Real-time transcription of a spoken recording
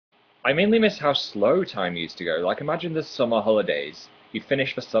I mainly miss how slow time used to go. Like, imagine the summer holidays. You'd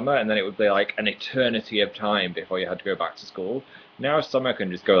finish for summer, and then it would be like an eternity of time before you had to go back to school. Now, summer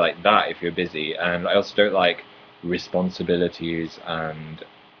can just go like that if you're busy, and I also don't like responsibilities and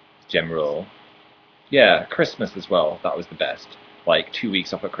general. Yeah, Christmas as well. That was the best. Like, 2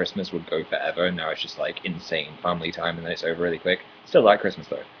 weeks off at Christmas would go forever, and now it's just like insane family time, and then it's over really quick. Still like Christmas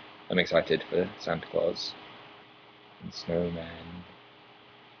though. I'm excited for Santa Claus and snowmen.